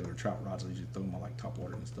my regular trout rods. I usually throw my top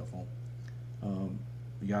water and stuff on.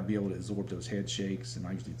 You gotta be able to absorb those head shakes, and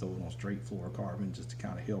I usually throw it on straight fluorocarbon just to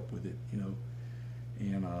kind of help with it,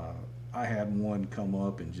 And I had one come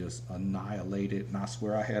up and just annihilate it, and I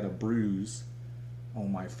swear I had a bruise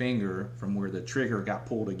on my finger from where the trigger got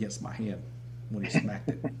pulled against my hand when he smacked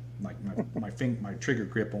it. Like my trigger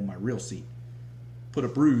grip on my reel seat put a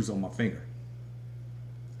bruise on my finger.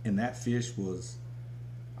 And that fish was,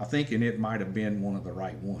 I think, and it might have been one of the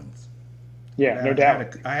right ones. Yeah, no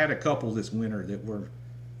doubt. I had a couple this winter that were,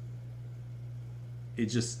 it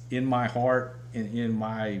just, in my heart and in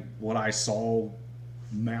my, what I saw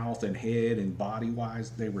mouth and head and body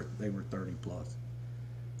wise, they were 30 plus.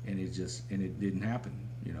 And it didn't happen,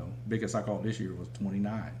 Biggest I caught this year was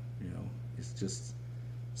 29, It's just,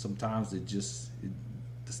 sometimes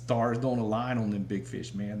the stars don't align on them big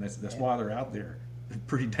fish, man. That's why they're out there. They're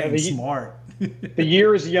pretty dang smart. The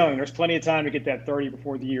year is young. There's plenty of time to get that 30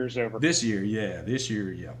 before the year's over. This year, yeah.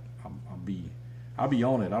 I'll be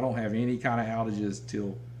on it. I don't have any kind of outages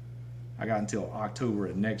until October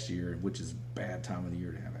of next year, which is a bad time of the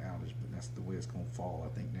year to have an outage, but that's the way it's going to fall,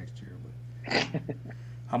 I think, next year. But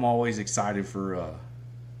I'm always excited for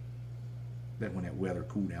that when that weather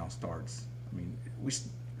cool down starts. I mean,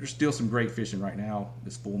 there's still some great fishing right now.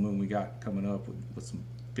 This full moon we got coming up with some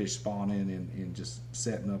fish spawning and just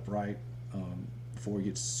setting up right before it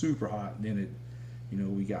gets super hot. And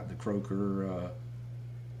then we got the croaker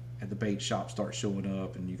at the bait shop start showing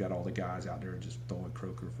up, and you got all the guys out there just throwing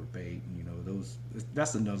croaker for bait. And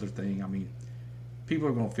that's another thing. I mean, people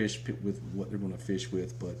are going to fish with what they're going to fish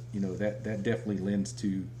with, but that definitely lends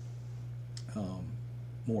to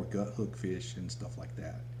more gut hook fish and stuff like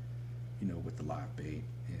that. With the live bait,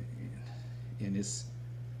 and it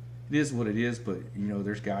is what it is. But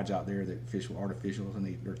there's guys out there that fish with artificials,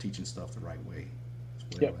 and they're teaching stuff the right way as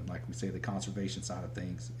well. Yep. And like we say, the conservation side of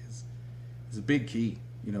things is a big key.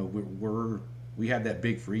 We had that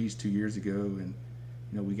big freeze 2 years ago, and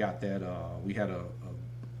we got that. We had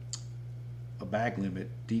a bag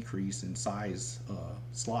limit decrease in size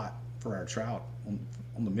slot for our trout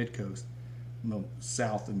on the mid coast,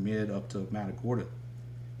 south and mid up to Matagorda.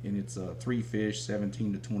 And it's 3 fish,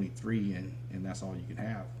 17 to 23, and that's all you can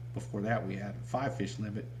have. Before that, we had a 5 fish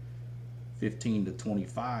limit, 15 to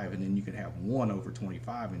 25, and then you could have 1 over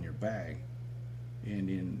 25 in your bag.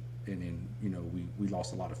 and then we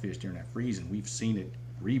lost a lot of fish during that freeze, and we've seen it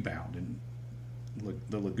rebound. And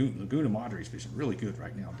the Laguna Madre is fishing really good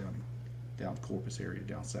right now down Corpus area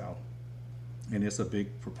down south, and it's a big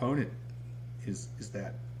proponent is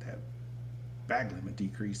that bag limit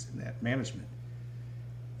decrease in that management,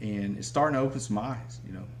 and it's starting to open some eyes,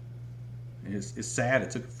 And it's sad it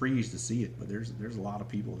took a freeze to see it, but there's a lot of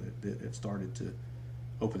people that have started to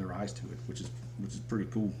open their eyes to it, which is pretty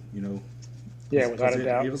cool, Yeah, without a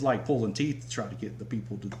doubt. It was like pulling teeth to try to get the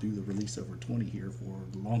people to do the release over 20 here for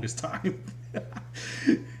the longest time.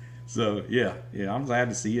 So yeah, I'm glad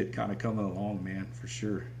to see it kind of coming along, man, for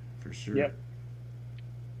sure. Yep.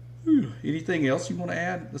 Whew. Anything else you want to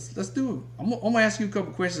add? Let's do it. I'm gonna ask you a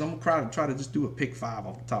couple questions. I'm gonna try to just do a pick 5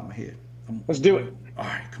 off the top of my head. Let's do it. All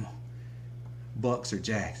right, come on. Bucks or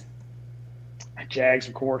Jags? Jags,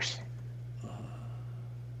 of course.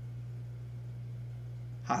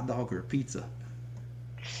 Hot dog or pizza?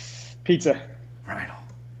 Pizza. Right on.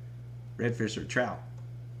 Redfish or trout?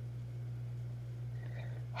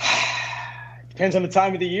 Depends on the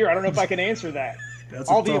time of the year. I don't know if I can answer that. That's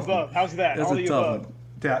all the above. One. How's that? That's all a the tough above. one.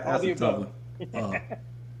 That's all the a tough above. one.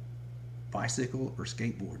 Bicycle or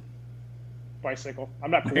skateboard? Bicycle.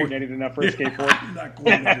 I'm not coordinated enough for a skateboard. I'm not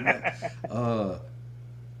coordinated enough.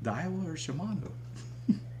 Daiwa or Shimano?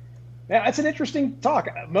 Yeah, it's an interesting talk.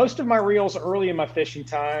 Most of my reels early in my fishing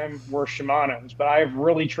time were Shimano's, but I've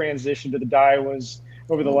really transitioned to the Daiwas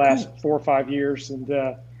over the last 4 or 5 years, and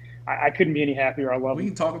I couldn't be any happier. I love We them.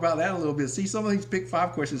 can talk about that a little bit. See, some of these pick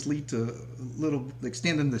 5 questions lead to a little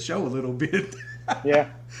extending the show a little bit. Yeah.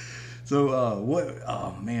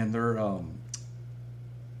 So man, their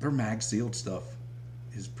mag sealed stuff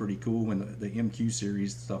is pretty cool, and the MQ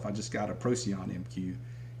series stuff. I just got a Procyon MQ.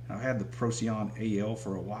 I've had the Procyon AL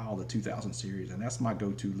for a while, the 2000 series, and that's my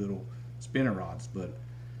go-to little spinner rods. But,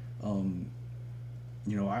 I'm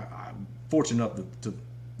fortunate enough to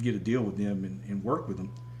get a deal with them and work with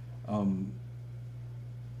them.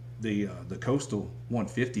 The Coastal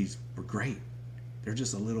 150s were great. They're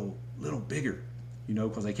just a little bigger,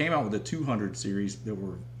 because they came out with the 200 series that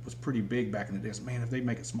was pretty big back in the day. I said, man, if they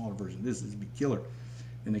make a smaller version, this would be killer.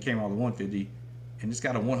 Then they came out with the 150. And it's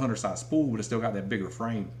got a 100 size spool, but it's still got that bigger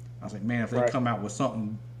frame. I was like, man, if they come out with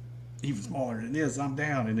something even smaller than this, I'm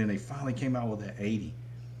down. And then they finally came out with that 80.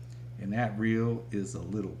 And that reel is a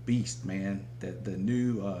little beast, man. That the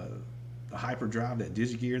new the hyperdrive, that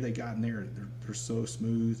digigear they got in there, they're so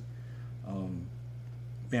smooth.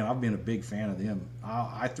 Man, I've been a big fan of them.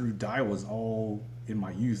 I threw Daiwas all in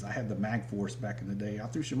my youth. I had the Magforce back in the day. I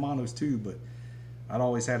threw Shimano's too, but I'd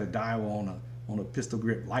always had a Daiwa on a pistol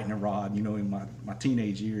grip lightning rod, in my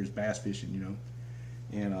teenage years bass fishing,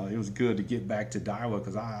 and it was good to get back to Daiwa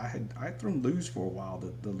because I had thrown Luz for a while.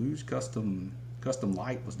 The Luz custom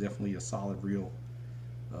light was definitely a solid reel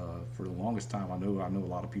for the longest time. I know a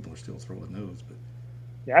lot of people are still throwing those, but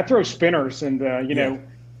yeah, I throw spinners, and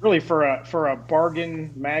really for a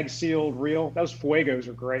bargain mag sealed reel, those Fuegos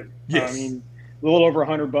are great. Yes. I mean, a little over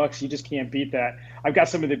 $100, you just can't beat that. I've got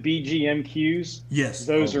some of the BGMQs. Yes,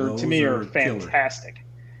 those are fantastic. Killer.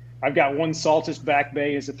 I've got one Saltus back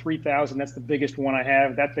bay is a 3000. That's the biggest one I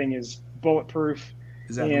have. That thing is bulletproof.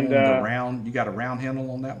 Is that the one with the round? You got a round handle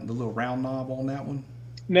on that one, the little round knob on that one?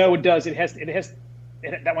 No, it does.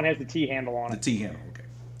 That one has the T handle on it. The T handle, okay.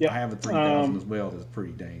 Yep. I have a 3000 as well. That's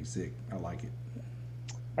pretty dang sick. I like it.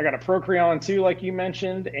 I got a Procreon too, like you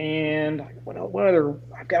mentioned, and what other?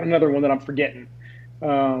 I've got another one that I'm forgetting.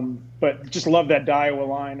 But just love that Daiwa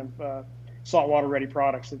line of saltwater ready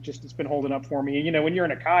products. It's been holding up for me. When you're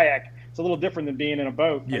in a kayak, it's a little different than being in a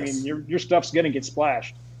boat. Yes. I mean, your stuff's going to get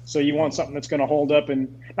splashed, so you want something that's going to hold up. And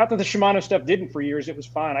not that the Shimano stuff didn't for years; it was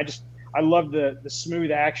fine. I love the smooth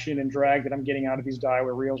action and drag that I'm getting out of these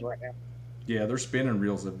Daiwa reels right now. Yeah, their spinning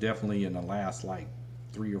reels have definitely in the last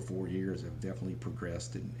 3 or 4 years have definitely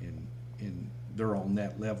progressed and they're on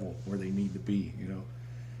that level where they need to be.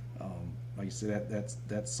 Like you said,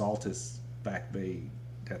 that Saltus back bay,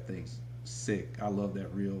 that thing's sick. I love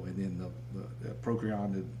that reel. And then the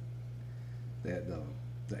Procreon,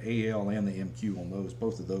 the AL and the MQ on those,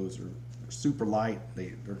 both of those are super light.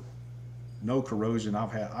 They're no corrosion.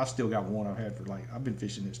 I've still got one I've had for I've been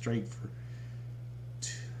fishing it straight for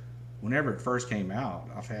whenever it first came out.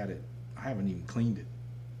 I've had it. I haven't even cleaned it.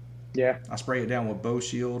 Yeah. I spray it down with Bow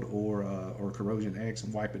Shield or Corrosion X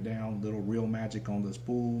and wipe it down. Little Real Magic on the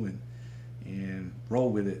spool and roll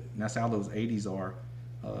with it. And that's how those 80s are.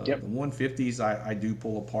 Yep. The 150s I do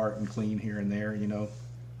pull apart and clean here and there.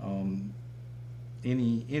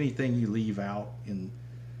 Anything you leave out and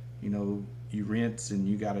you rinse and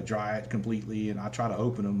you got to dry it completely. And I try to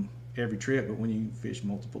open them every trip, but when you fish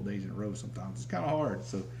multiple days in a row, sometimes it's kind of hard.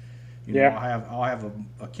 So, Yeah. I'll have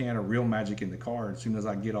a can of Real Magic in the car. As soon as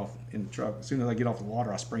I get off in the truck, as soon as I get off the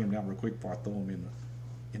water, I spray them down real quick before I throw them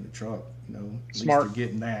in the truck. At Smart. least they're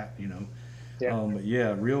getting that. Yeah. But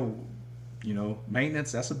yeah, real,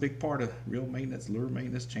 maintenance. That's a big part of real maintenance, lure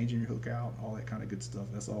maintenance, changing your hook out, all that kind of good stuff.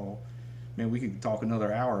 That's all. Man, we could talk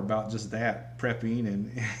another hour about just that prepping,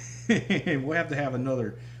 and we'll have to have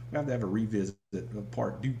a revisit of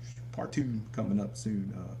part two coming up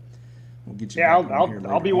soon. We'll get you. Yeah, back on here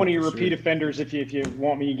I'll be later one on of your for repeat sure. offenders if you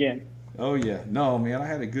want me again. Oh yeah, no man, I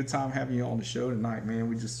had a good time having you on the show tonight, man.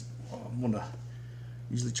 We just I'm gonna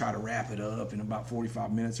usually try to wrap it up in about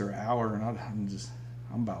 45 minutes or an hour, and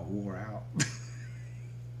I'm about wore out.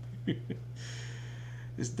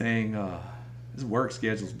 This this work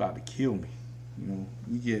schedule's about to kill me.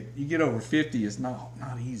 You get over 50, it's not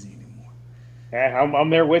easy anymore. Yeah, I'm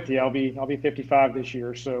there with you. I'll be 55 this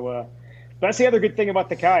year. So that's the other good thing about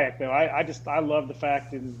the kayak, though. I love the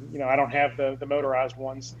fact, and I don't have the motorized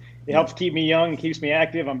ones. It helps keep me young, keeps me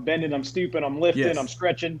active. I'm bending, I'm stooping, I'm lifting, Yes. I'm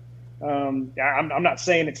stretching. I'm not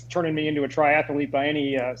saying it's turning me into a triathlete by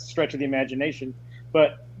any stretch of the imagination,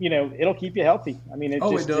 but it'll keep you healthy. I mean, It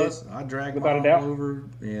does. I drag without a mine doubt. all over,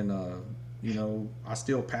 and I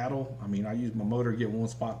still paddle. I mean, I use my motor to get one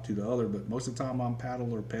spot to the other, but most of the time I'm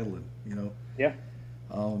paddle or pedaling. Yeah.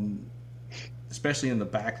 Especially in the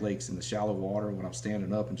back lakes in the shallow water when I'm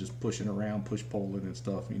standing up and just pushing around, push poling and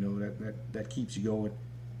stuff. That keeps you going,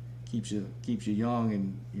 keeps you young,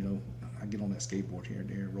 and I get on that skateboard here and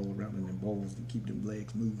there, roll around in them bowls and keep them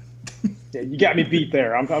legs moving. Yeah, you got me beat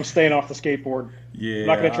there. I'm staying off the skateboard. Yeah, I'm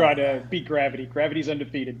not going to try to beat gravity. Gravity's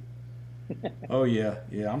undefeated. Oh yeah.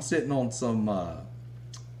 I'm sitting on some. I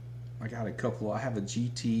got a couple. I have a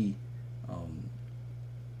GT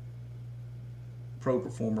Pro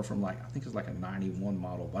Performer from I think it's like a 91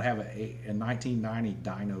 model, but I have a 1990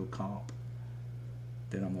 dyno comp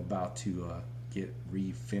that I'm about to get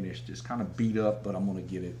refinished. It's kind of beat up, but I'm gonna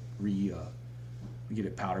get it get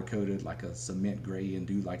it powder coated like a cement gray and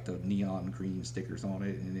do like the neon green stickers on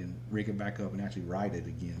it, and then rig it back up and actually ride it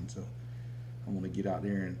again. So I'm gonna get out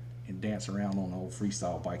there and dance around on the old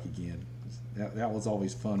freestyle bike again. That was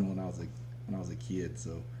always fun when I was a kid.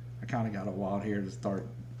 So I kind of got a wild hair to start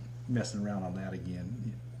messing around on that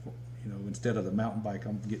again. Instead of the mountain bike,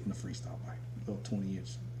 I'm getting the freestyle bike, a little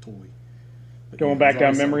 20-inch toy. But Going back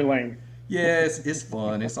down memory lane. Yeah, it's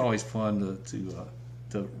fun. It's always fun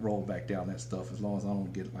to roll back down that stuff, as long as I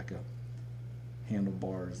don't get like a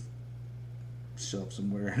handlebars shoved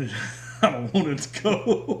somewhere I don't want it to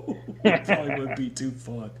go. It probably wouldn't be too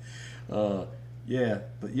fun. But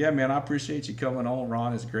man, I appreciate you coming on,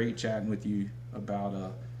 Ron. It's great chatting with you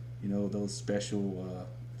about those special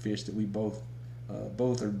fish that we both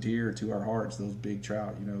are dear to our hearts. Those big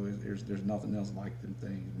trout. There's nothing else like them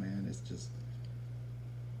things, man. It's just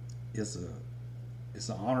it's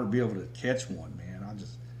an honor to be able to catch one, man.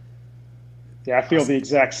 I feel the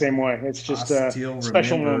exact same way. It's just a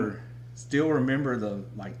special moment. Still remember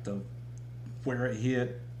the where it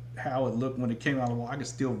hit, how it looked when it came out of the water. I can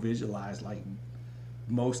still visualize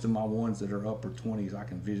most of my ones that are upper 20s. I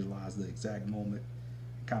can visualize the exact moment,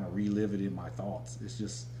 kind of relive it in my thoughts. It's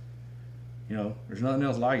just, there's nothing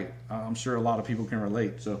else like it. I'm sure a lot of people can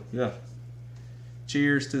relate. So yeah,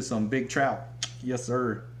 cheers to some big trout. Yes,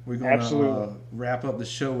 sir. We're going to wrap up the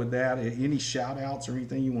show with that. Any shout outs or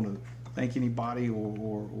anything you want to thank anybody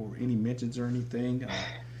or any mentions or anything?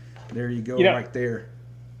 There you go, right there.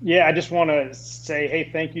 Yeah, I just want to say, hey,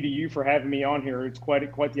 thank you to you for having me on here. It's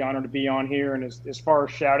quite the honor to be on here. And as far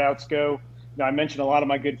as shout outs go, I mentioned a lot of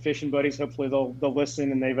my good fishing buddies. Hopefully they'll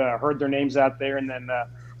listen and they've heard their names out there. And then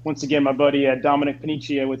once again, my buddy Dominic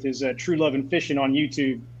Paniccia with his True Love and Fishing on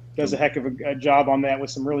YouTube does a heck of a job on that with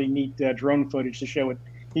some really neat drone footage to show what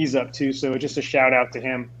he's up to. So just a shout out to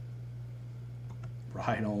him.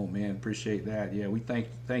 Right on, man. Appreciate that. Yeah, we thank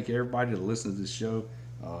everybody that listens to this show.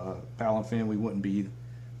 Pal and Finn, we wouldn't be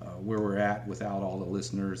where we're at without all the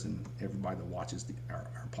listeners and everybody that watches our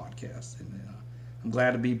podcast. And I'm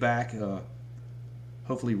glad to be back,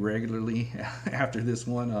 hopefully regularly after this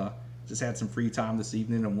one. Just had some free time this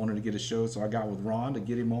evening and wanted to get a show, so I got with Ron to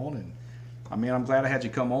get him on. And I'm glad I had you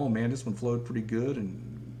come on, man. This one flowed pretty good,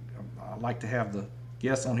 and I like to have the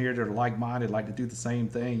guests on here that are like-minded, like to do the same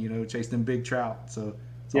thing, chase them big trout. So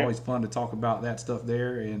it's always fun to talk about that stuff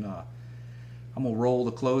there. And I'm going to roll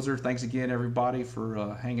the closer. Thanks again, everybody,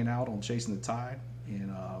 for hanging out on Chasing the Tide.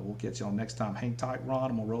 And we'll catch y'all next time. Hang tight, Ron.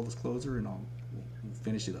 I'm going to roll this closer, and we'll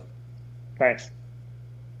finish it up. Thanks.